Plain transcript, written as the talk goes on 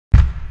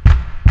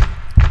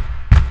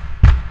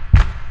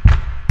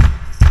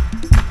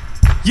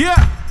Yeah.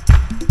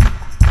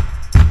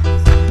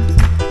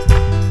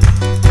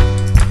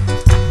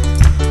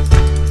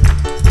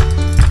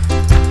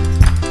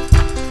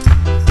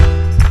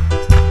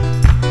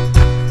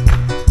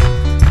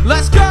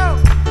 Let's go.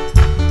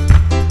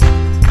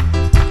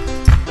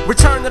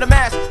 Return to the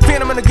mask.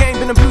 Phantom in the game,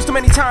 been abused too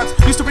many times.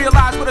 Used to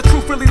realize where the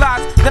truth really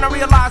lies. Then I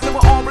realized they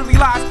were all really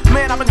lies.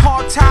 Man, I've been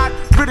hard-tied,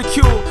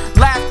 ridiculed,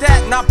 laughed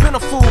at, and I've been a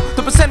fool.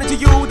 The percentage of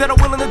you that are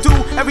willing to do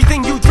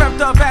everything you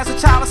dreamt of as a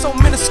child is so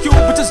minuscule.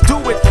 But just do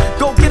it.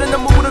 Go get in the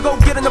mood or go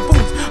get in the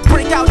booth.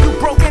 Break out, you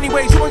broke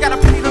anyways. You ain't got a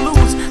penny to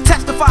lose.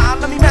 Testify,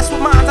 let me mess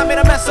with minds. I made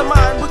a mess of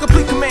mine with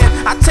complete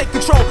command. I take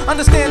control.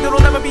 Understand it'll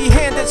never be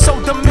handed, so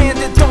demand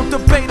it. Don't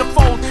debate or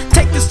fold.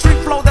 Take the street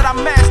flow that I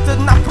mastered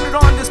and I put it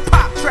on this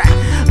pop track.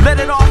 Let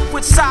it off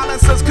with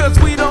silencers, cause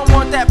we don't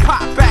want that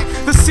pop back.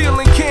 The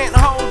ceiling can't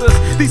hold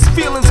us, these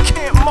feelings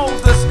can't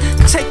mold us.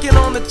 Take it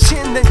on the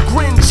chin, then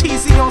grin,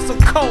 cheesy on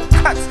some cold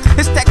cuts.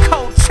 It's that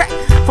cold track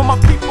for my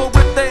people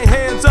with their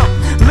hands up.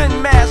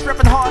 Lin mask,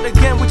 reppin' hard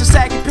again with your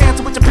saggy pants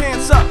and with your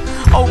pants up.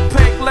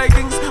 Opaque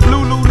leggings,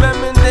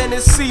 Lululemon, then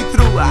it's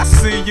see-through. I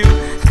see you.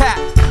 Ha.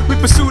 We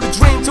pursue the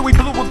dream till we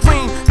blue or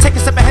green. Take a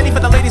sip of Henny for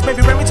the ladies,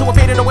 maybe Remy till we're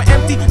faded or we're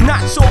empty.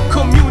 Not your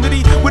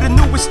community with the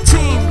newest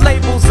team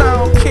labels. I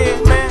don't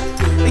care, man.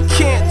 They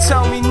can't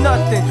tell me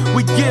nothing.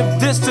 We give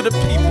this to the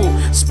people,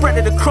 spread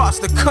it across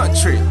the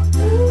country.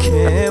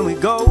 Can we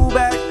go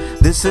back?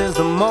 This is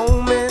the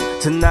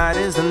moment. Tonight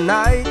is the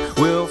night.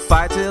 We'll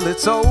fight till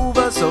it's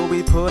over. So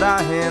we put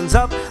our hands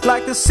up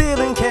like the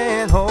ceiling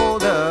can't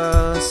hold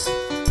us.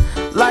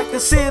 Like the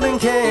ceiling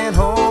can't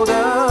hold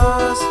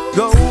us.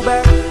 Go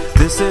back.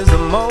 This is the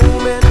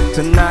moment.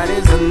 Tonight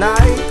is the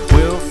night.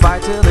 We'll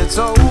fight till it's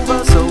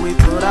over. So we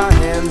put our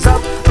hands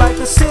up like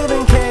the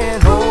ceiling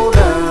can't hold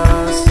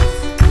us.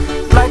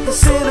 Like the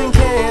ceiling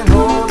can't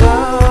hold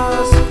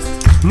us.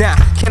 Now,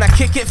 can I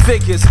kick it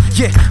figures?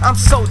 Yeah, I'm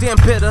so damn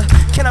bitter.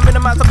 Can I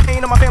minimize the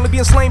pain of my family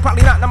being slain?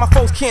 Probably not, now my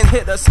foes can't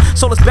hit us.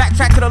 So let's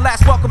backtrack to the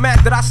last welcome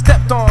mat that I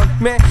stepped on.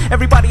 Man,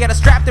 everybody had a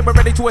strap, they were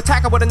ready to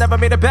attack. I would've never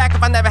made it back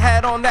if I never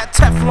had on that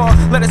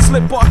Teflon. Let it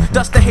slip off,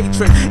 dust the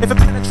hatred. If it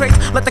penetrates,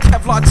 let the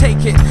Kevlar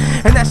take it.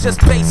 And that's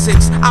just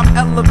basics. I'm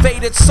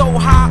elevated so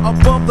high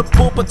above the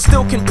bull, but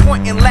still can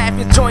point and laugh.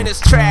 Your joint is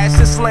trash,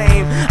 it's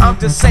lame. I'm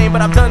just saying,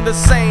 but I've done the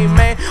same,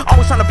 man.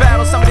 Always trying to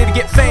battle somebody to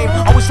get fame.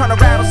 Always trying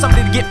to rattle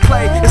somebody to get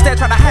play. Instead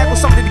trying to haggle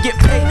somebody to get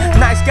paid.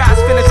 Nice guys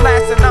finish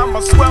last and I'm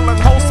a swellin',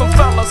 wholesome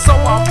fella. So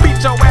I'll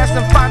beat your ass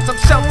and find some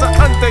shelter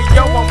under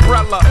your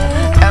umbrella.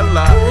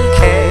 Ella,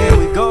 can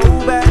we go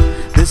back?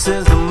 This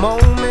is the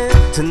moment.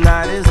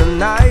 Tonight is the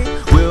night.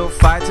 We'll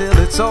fight till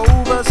it's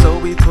over. So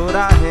we put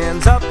our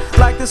hands up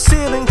like the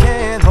ceiling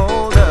can't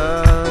hold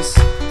us.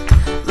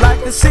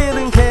 Like the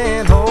ceiling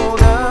can't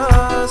hold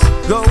us.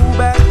 Go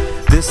back.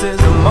 This is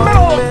the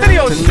moment.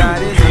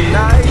 Tonight is the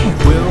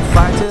night. We'll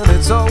fight till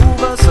it's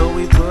over. So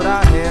we put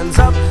our hands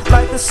up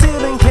like the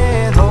ceiling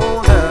can't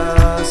hold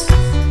us.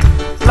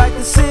 Like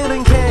the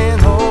ceiling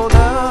can't hold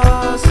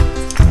us.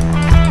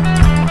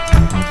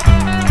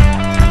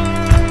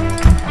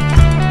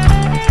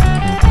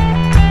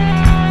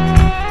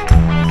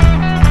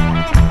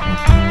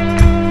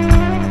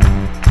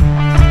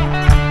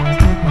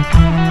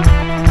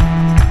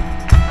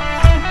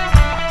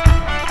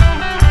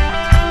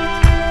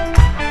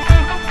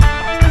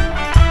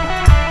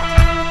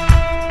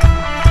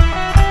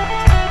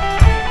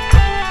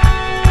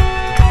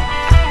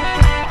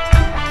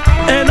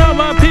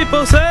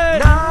 People say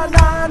na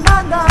na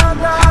na na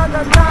na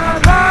na na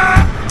na.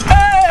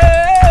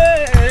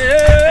 Hey,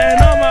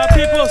 and all my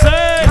people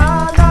say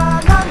Na na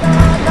na na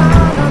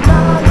na na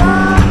na.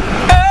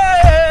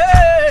 Hey,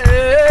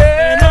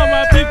 and all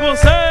my people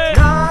say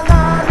Na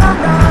na na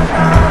na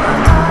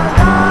na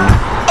na.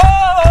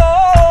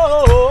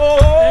 Oh,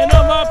 and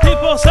all my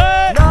people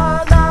say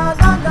Na na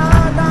na na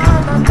na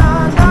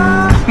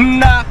na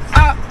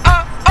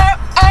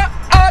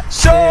na.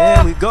 Sure.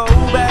 Can we go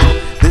back?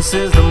 This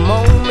is the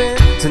moment.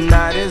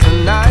 Tonight is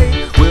the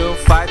night. We'll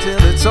fight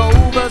till it's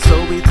over.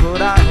 So we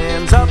put our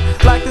hands up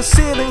like the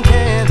ceiling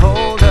can't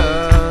hold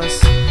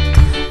us.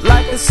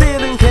 Like the ceiling